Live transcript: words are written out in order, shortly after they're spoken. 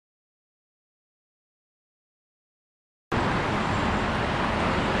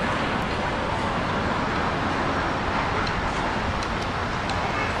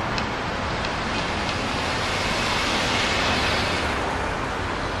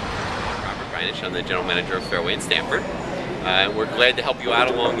Reinish. I'm the general manager of Fairway in Stanford. And we're glad to help you out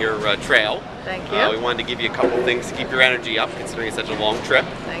along your trail. Thank you. We wanted to give you a couple things to keep your energy up, considering it's such a long trip.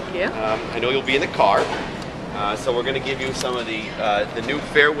 Thank you. I know you'll be in the car, so we're going to give you some of the new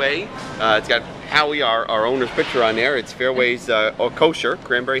Fairway. It's got Howie, our owner's picture on there. It's Fairway's kosher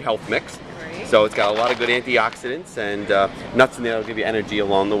cranberry health mix. Great. So it's got a lot of good antioxidants and nuts in there that'll give you energy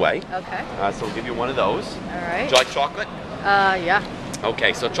along the way. Okay. So we'll give you one of those. All right. Would you like chocolate? Yeah.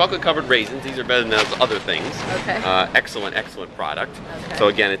 Okay, so chocolate-covered raisins. These are better than those other things. Okay. Excellent, excellent product. Okay. So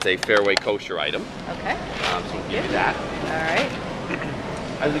again, it's a Fairway kosher item. Okay. So we'll give you that. All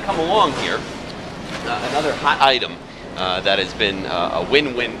right. As we come along here, another hot item that has been a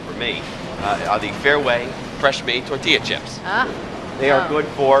win-win for me are the Fairway fresh-made tortilla chips. They are good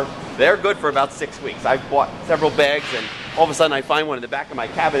for. They're good for about 6 weeks. I've bought several bags, and all of a sudden I find one in the back of my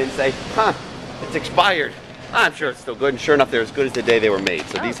cabinet and say, "Huh, it's expired." I'm sure it's still good, and sure enough, they're as good as the day they were made.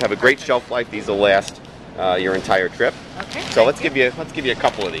 So these have a great shelf life. These will last your entire trip. Okay. So let's give you a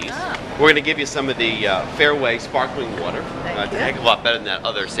couple of these. We're going to give you some of the Fairway sparkling water. It's a heck of a lot better than that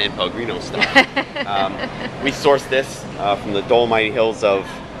other San Pellegrino stuff. We source this from the Dolomite Hills of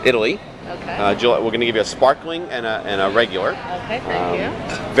Italy. Okay. We're going to give you a sparkling and a regular. Okay. Thank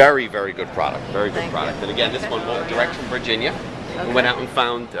you. Very, very good product. Very good Thank product. you. And again, this one went direct from Virginia. We went out and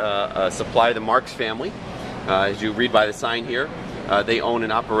found a supply of the Marks family. As you read by the sign here, they own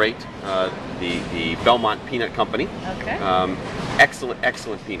and operate the Belmont Peanut Company. Okay. Excellent,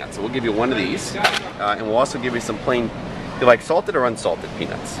 excellent peanuts. So we'll give you one of these, and we'll also give you some plain. You like salted or unsalted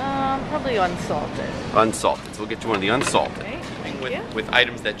peanuts? Probably unsalted. Unsalted. So we'll get you one of the unsalted. Okay. With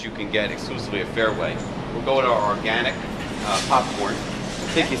items that you can get exclusively at Fairway. We'll go with our organic popcorn.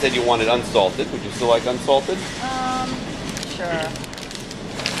 I think you said you wanted unsalted. Would you still like unsalted? Sure.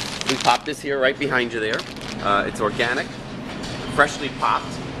 We pop this here right behind you there. It's organic, freshly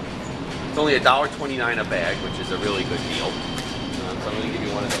popped. It's only $1.29 a bag, which is a really good deal. So I'm going to give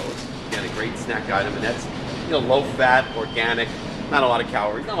you one of those. Again, a great snack item, and that's low fat, organic, not a lot of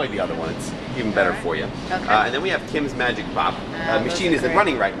calories, not like the other one. It's even better for you. Okay. And then we have Kim's Magic Pop. Machine isn't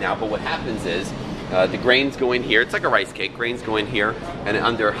running right now, but what happens is the grains go in here. It's like a rice cake. Grains go in here, and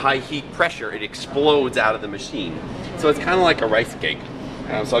under high heat pressure, it explodes out of the machine. So it's kind of like a rice cake.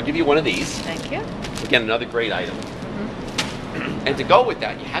 So I'll give you one of these. Thank you. Again, another great item. And to go with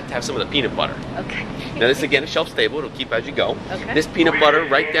that, you have to have some of the peanut butter. Okay. Now this again is shelf stable. It'll keep as you go. Okay. This peanut butter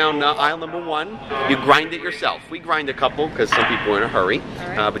right down aisle number 1. You grind it yourself. We grind a couple because some people are in a hurry.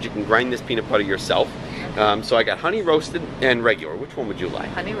 But you can grind this peanut butter yourself. So I got honey roasted and regular. Which one would you like?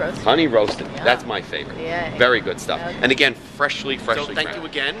 Honey roasted. Honey roasted. Yeah. That's my favorite. Yeah. Very good stuff. Okay. And again, freshly So thank you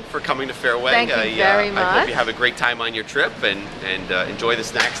again for coming to Fairway. Thank you very much. I hope you have a great time on your trip and enjoy the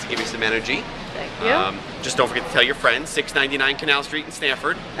snacks to give you some energy. Thank you. Just don't forget to tell your friends, 699 Canal Street in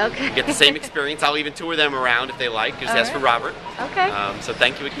Stanford. Okay. You get the same experience. I'll even tour them around if they like. Just ask for Robert. Okay. So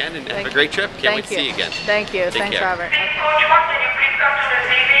thank you again and have a great trip. Can't wait to see you again. Thank you. Take Thanks, care. Robert. Okay.